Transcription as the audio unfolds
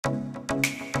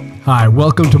Hi,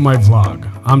 welcome to my vlog.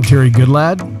 I'm Terry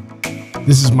Goodlad.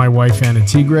 This is my wife Anna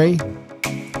Tigre,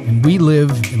 and we live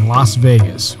in Las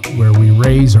Vegas, where we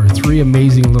raise our 3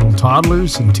 amazing little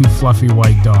toddlers and 2 fluffy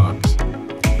white dogs.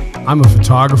 I'm a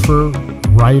photographer,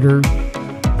 writer,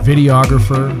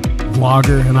 videographer,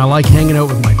 vlogger, and I like hanging out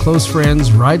with my close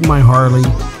friends, riding my Harley,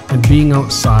 and being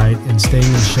outside and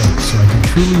staying in shape so I can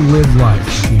truly live life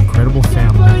with the incredible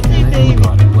family Anna and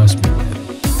God have blessed me with.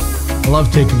 I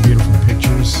love taking beautiful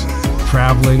pictures,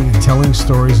 traveling, and telling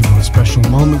stories about special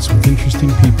moments with interesting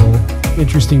people,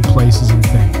 interesting places, and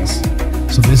things.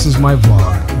 So this is my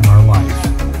vlog and our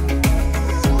life.